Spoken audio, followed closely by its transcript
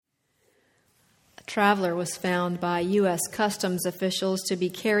A traveler was found by U.S. Customs officials to be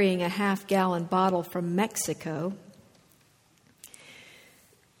carrying a half-gallon bottle from Mexico.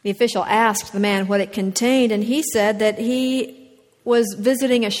 The official asked the man what it contained, and he said that he was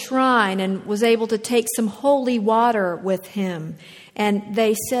visiting a shrine and was able to take some holy water with him. And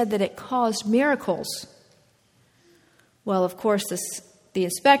they said that it caused miracles. Well, of course, the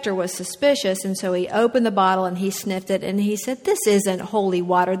inspector was suspicious, and so he opened the bottle and he sniffed it, and he said, "This isn't holy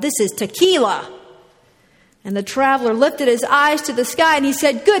water, this is tequila." And the traveler lifted his eyes to the sky and he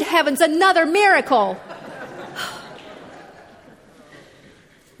said, "Good heavens, another miracle!"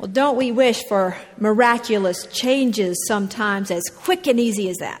 Well, don't we wish for miraculous changes sometimes as quick and easy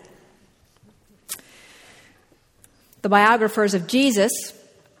as that? The biographers of Jesus,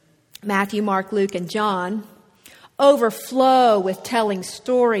 Matthew, Mark, Luke, and John, overflow with telling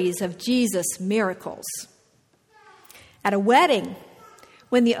stories of Jesus' miracles. At a wedding,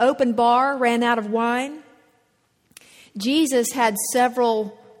 when the open bar ran out of wine, Jesus had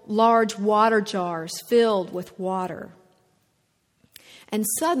several large water jars filled with water. And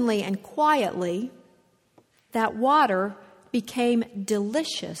suddenly and quietly, that water became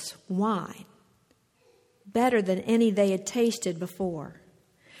delicious wine, better than any they had tasted before.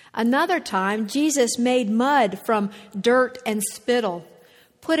 Another time, Jesus made mud from dirt and spittle,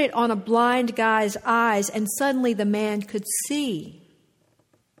 put it on a blind guy's eyes, and suddenly the man could see.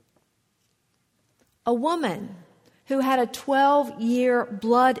 A woman who had a 12-year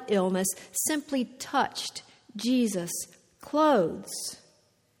blood illness simply touched Jesus' clothes,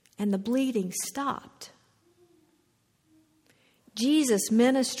 and the bleeding stopped. Jesus'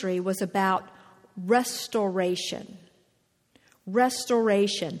 ministry was about restoration.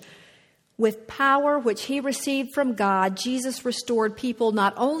 Restoration. With power which he received from God, Jesus restored people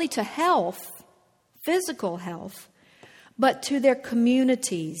not only to health, physical health, but to their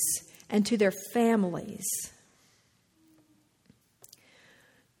communities and to their families.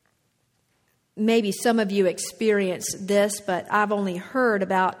 Maybe some of you experienced this, but I've only heard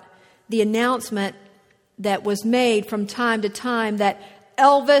about the announcement that was made from time to time that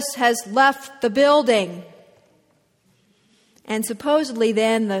Elvis has left the building. And supposedly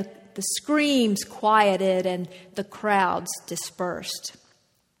then the screams quieted and the crowds dispersed.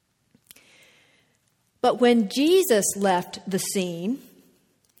 But when Jesus left the scene,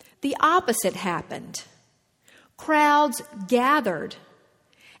 the opposite happened. Crowds gathered,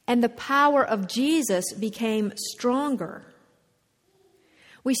 and the power of Jesus became stronger.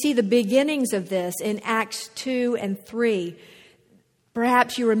 We see the beginnings of this in Acts 2 and 3.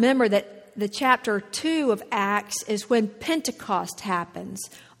 Perhaps you remember that the chapter 2 of Acts is when Pentecost happens.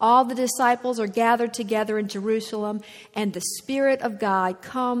 All the disciples are gathered together in Jerusalem, and the Spirit of God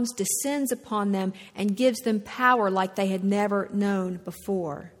comes, descends upon them, and gives them power like they had never known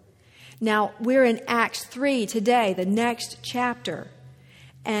before. Now, we're in Acts 3 today, the next chapter.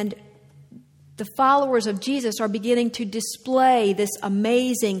 And the followers of Jesus are beginning to display this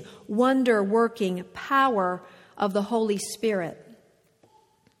amazing, wonder-working power of the Holy Spirit.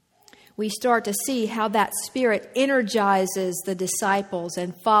 We start to see how that Spirit energizes the disciples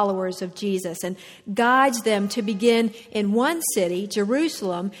and followers of Jesus and guides them to begin in one city,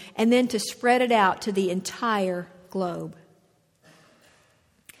 Jerusalem, and then to spread it out to the entire globe.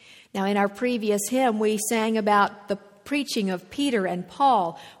 Now, in our previous hymn, we sang about the preaching of Peter and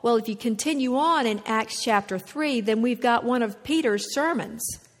Paul. Well, if you continue on in Acts chapter 3, then we've got one of Peter's sermons.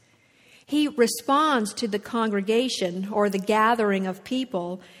 He responds to the congregation or the gathering of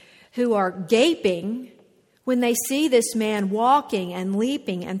people who are gaping when they see this man walking and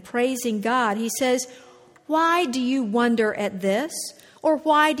leaping and praising God. He says, "Why do you wonder at this? Or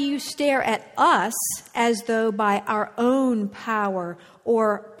why do you stare at us as though by our own power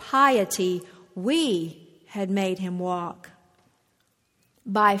or piety we had made him walk?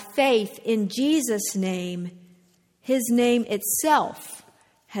 By faith in Jesus' name, his name itself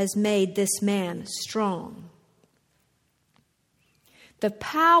has made this man strong." The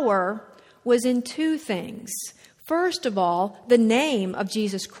power was in two things. First of all, the name of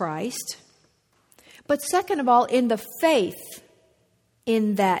Jesus Christ. But second of all, in the faith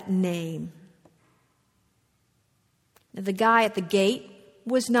in that name. Now, the guy at the gate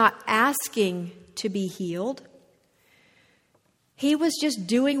was not asking to be healed. He was just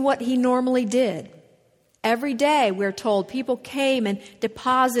doing what he normally did. Every day, we're told, people came and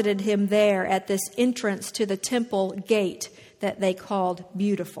deposited him there at this entrance to the temple gate that they called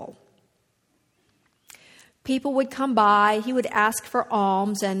Beautiful. People would come by, he would ask for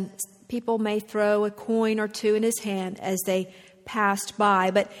alms, and people may throw a coin or two in his hand as they passed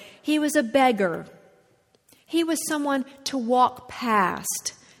by, but he was a beggar. He was someone to walk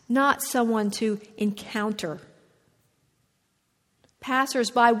past, not someone to encounter.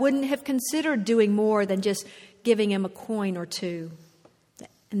 Passers-by wouldn't have considered doing more than just giving him a coin or two.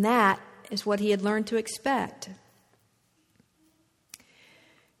 And that is what he had learned to expect.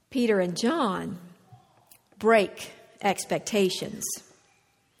 Peter and John break expectations.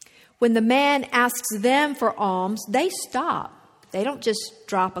 When the man asks them for alms, they stop. They don't just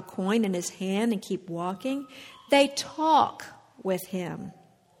drop a coin in his hand and keep walking. They talk with him.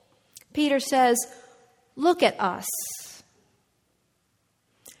 Peter says, "Look at us."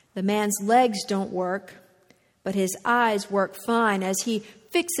 The man's legs don't work, but his eyes work fine as he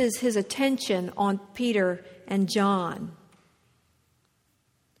fixes his attention on Peter and John.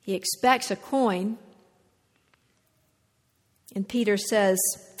 He expects a coin, and Peter says,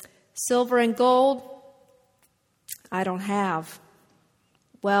 "Silver and gold, I don't have."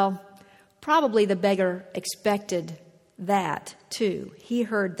 Well, probably the beggar expected that too. He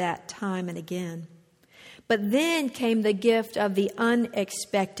heard that time and again. But then came the gift of the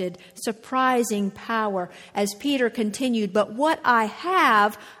unexpected, surprising power as Peter continued, "But what I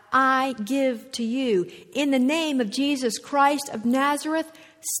have, I give to you. In the name of Jesus Christ of Nazareth,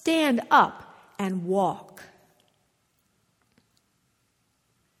 stand up and walk."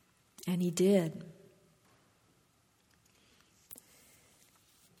 And he did.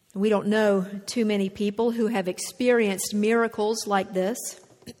 We don't know too many people who have experienced miracles like this.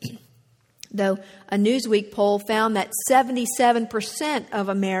 Though a Newsweek poll found that 77% of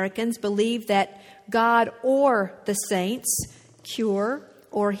Americans believe that God or the saints cure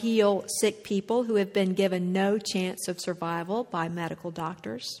or heal sick people who have been given no chance of survival by medical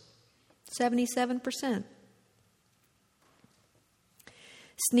doctors. 77%.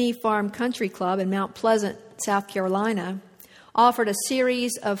 Snee Farm Country Club in Mount Pleasant, South Carolina, offered a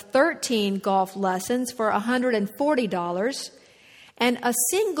series of 13 golf lessons for $140 and a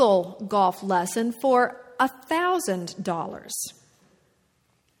single golf lesson for $1,000.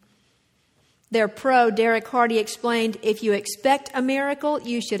 Their pro, Derek Hardy, explained, "If you expect a miracle,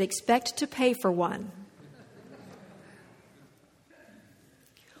 you should expect to pay for one."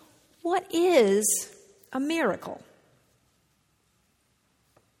 What is a miracle?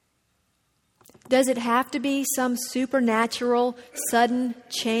 Does it have to be some supernatural, sudden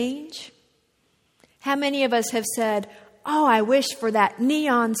change? How many of us have said, "Oh, I wish for that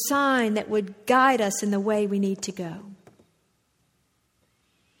neon sign that would guide us in the way we need to go"?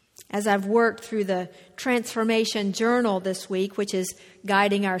 As I've worked through the Transformation Journal this week, which is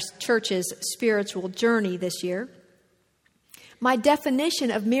guiding our church's spiritual journey this year, my definition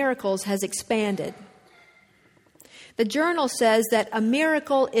of miracles has expanded. The journal says that a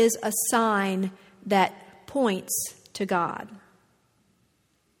miracle is a sign that points to God.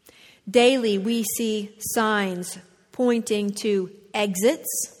 Daily we see signs pointing to exits,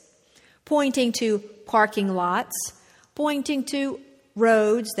 pointing to parking lots, pointing to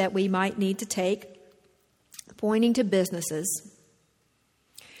roads that we might need to take, pointing to businesses.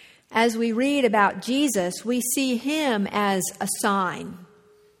 As we read about Jesus, we see him as a sign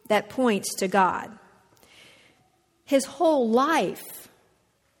that points to God. His whole life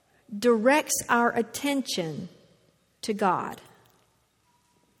directs our attention to God.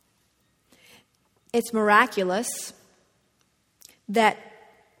 It's miraculous that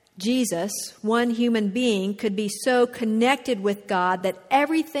Jesus, one human being, could be so connected with God that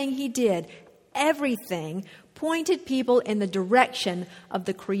everything he did, everything, pointed people in the direction of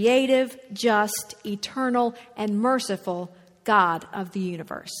the creative, just, eternal, and merciful God of the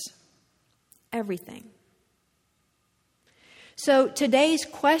universe. Everything. So today's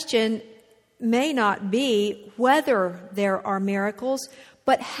question may not be whether there are miracles,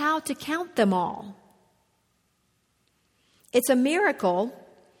 but how to count them all. It's a miracle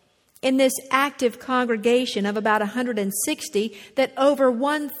in this active congregation of about 160 that over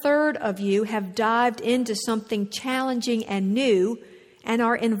 1/3 of you have dived into something challenging and new and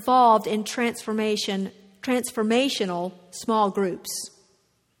are involved in transformational small groups.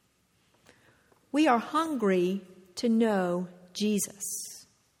 We are hungry to know Jesus.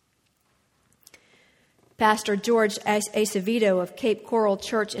 Pastor George Acevedo of Cape Coral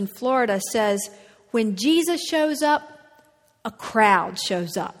Church in Florida says, "When Jesus shows up, a crowd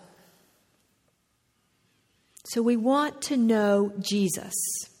shows up." So we want to know Jesus.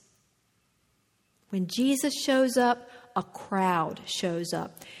 When Jesus shows up, a crowd shows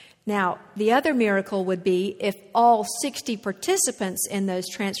up. Now, the other miracle would be if all 60 participants in those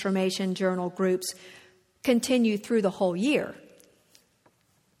Transformation Journal groups continue through the whole year.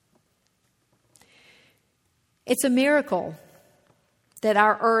 It's a miracle that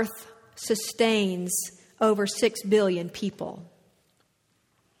our earth sustains over 6 billion people.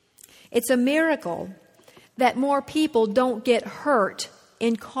 It's a miracle that more people don't get hurt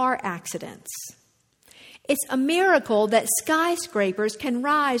in car accidents. It's a miracle that skyscrapers can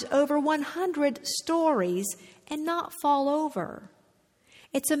rise over 100 stories and not fall over.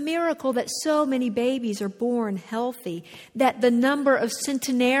 It's a miracle that so many babies are born healthy, that the number of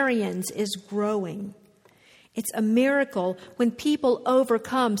centenarians is growing. It's a miracle when people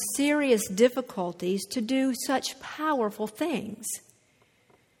overcome serious difficulties to do such powerful things.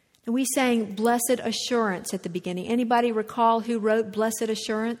 And we sang Blessed Assurance at the beginning. Anybody recall who wrote Blessed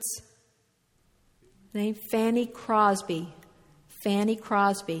Assurance? Named Fanny Crosby. Fanny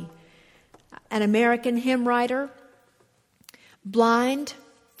Crosby, an American hymn writer, blind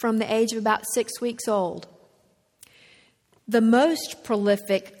from the age of about 6 weeks old. The most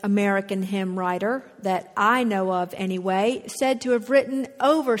prolific American hymn writer that I know of anyway, said to have written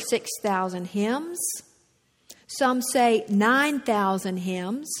over 6,000 hymns. Some say 9,000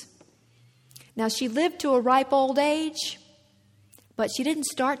 hymns. Now, she lived to a ripe old age, but she didn't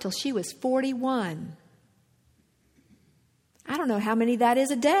start till she was 41. I don't know how many that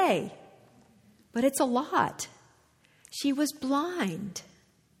is a day, but it's a lot. She was blind.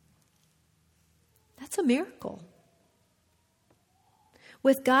 That's a miracle.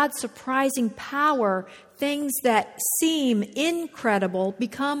 With God's surprising power, things that seem incredible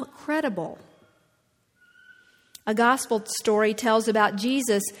become credible. A gospel story tells about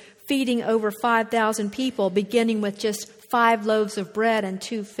Jesus feeding over 5,000 people, beginning with just 5 loaves of bread and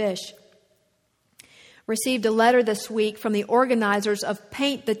 2 fish. Received a letter this week from the organizers of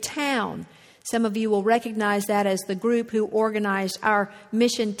Paint the Town. Some of you will recognize that as the group who organized our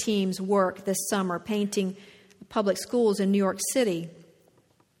mission team's work this summer, painting public schools in New York City.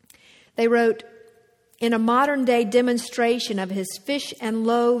 They wrote, in a modern-day demonstration of his fish and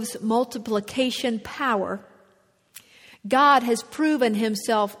loaves multiplication power, God has proven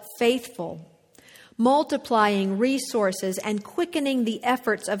himself faithful, multiplying resources and quickening the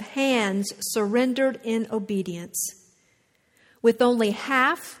efforts of hands surrendered in obedience. With only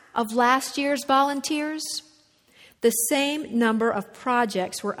half of last year's volunteers, the same number of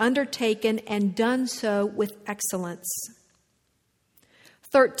projects were undertaken and done so with excellence.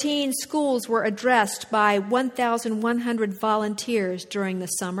 13 schools were addressed by 1,100 volunteers during the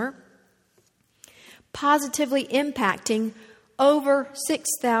summer, positively impacting over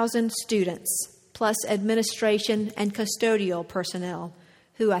 6,000 students, plus administration and custodial personnel,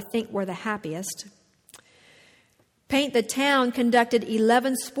 who I think were the happiest. Paint the Town conducted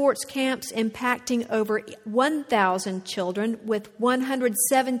 11 sports camps impacting over 1,000 children with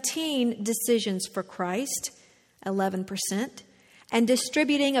 117 decisions for Christ, 11%, and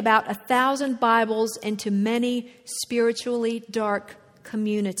distributing about 1,000 Bibles into many spiritually dark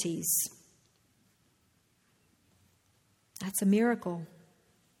communities. That's a miracle.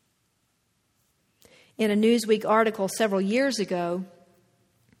 In a Newsweek article several years ago,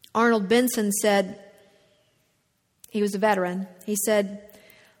 Arnold Benson said, he was a veteran, he said,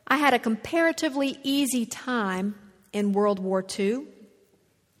 I had a comparatively easy time in World War II.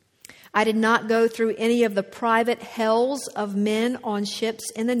 I did not go through any of the private hells of men on ships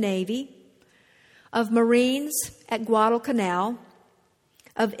in the Navy, of Marines at Guadalcanal,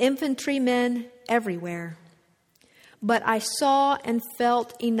 of infantrymen everywhere. But I saw and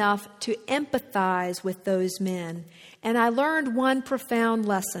felt enough to empathize with those men, and I learned one profound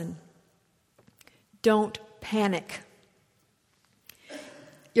lesson. Don't panic.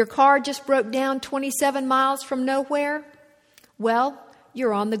 Your car just broke down 27 miles from nowhere? Well,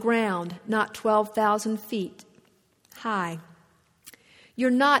 you're on the ground, not 12,000 feet high. You're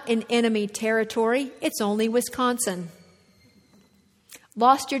not in enemy territory. It's only Wisconsin.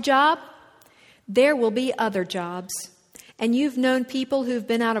 Lost your job? There will be other jobs. And you've known people who've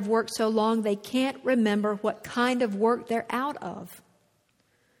been out of work so long they can't remember what kind of work they're out of.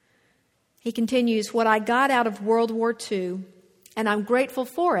 He continues, what I got out of World War II, and I'm grateful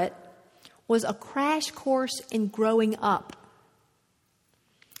for it, was a crash course in growing up.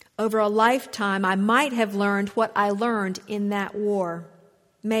 Over a lifetime, I might have learned what I learned in that war.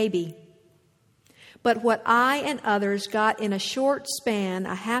 Maybe. But what I and others got in a short span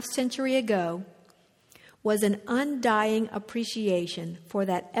a half century ago was an undying appreciation for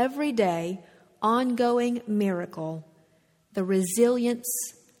that everyday, ongoing miracle, the resilience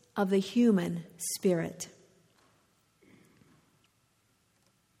of the human spirit.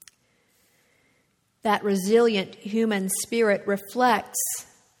 That resilient human spirit reflects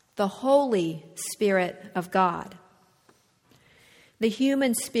the Holy Spirit of God. The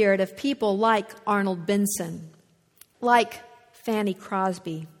human spirit of people like Arnold Benson, like Fanny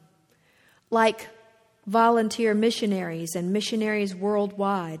Crosby, like volunteer missionaries and missionaries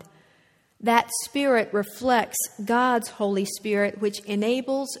worldwide, That Spirit reflects God's Holy Spirit, which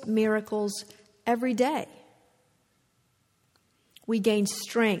enables miracles every day. We gain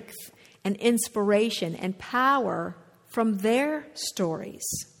strength and inspiration and power from their stories.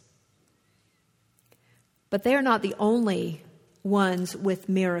 But they're not the only ones with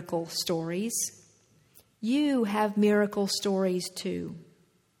miracle stories. You have miracle stories too.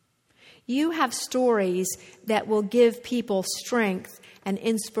 You have stories that will give people strength and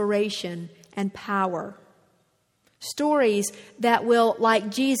inspiration and power. Stories that will, like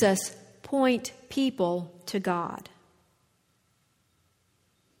Jesus, point people to God.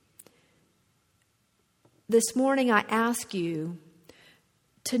 This morning I ask you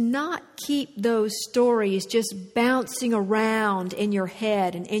to not keep those stories just bouncing around in your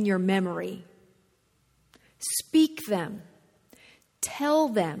head and in your memory. Speak them. Tell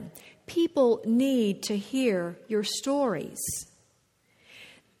them. People need to hear your stories.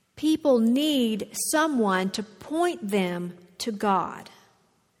 People need someone to point them to God.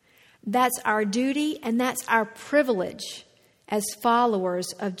 That's our duty and that's our privilege as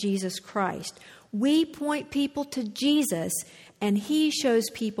followers of Jesus Christ. We point people to Jesus and He shows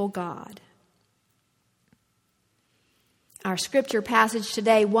people God. Our scripture passage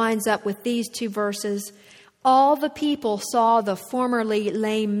today winds up with these two verses. All the people saw the formerly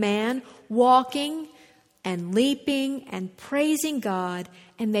lame man walking and leaping and praising God,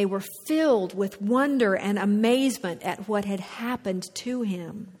 and they were filled with wonder and amazement at what had happened to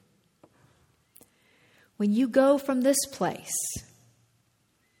him. When you go from this place,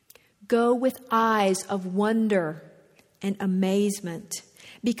 go with eyes of wonder and amazement,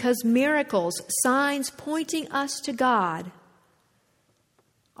 because miracles, signs pointing us to God,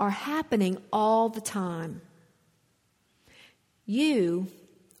 are happening all the time. You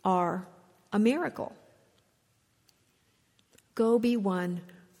are a miracle. Go be one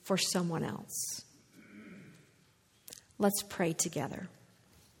for someone else. Let's pray together.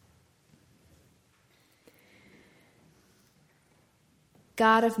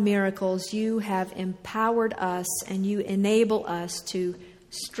 God of miracles, you have empowered us and you enable us to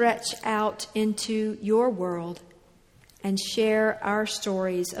stretch out into your world and share our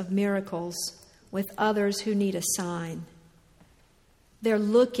stories of miracles with others who need a sign. They're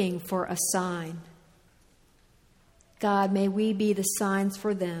looking for a sign. God, may we be the signs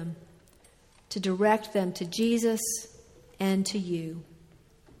for them to direct them to Jesus and to you.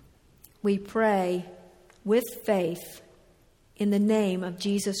 We pray with faith in the name of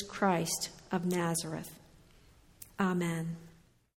Jesus Christ of Nazareth. Amen.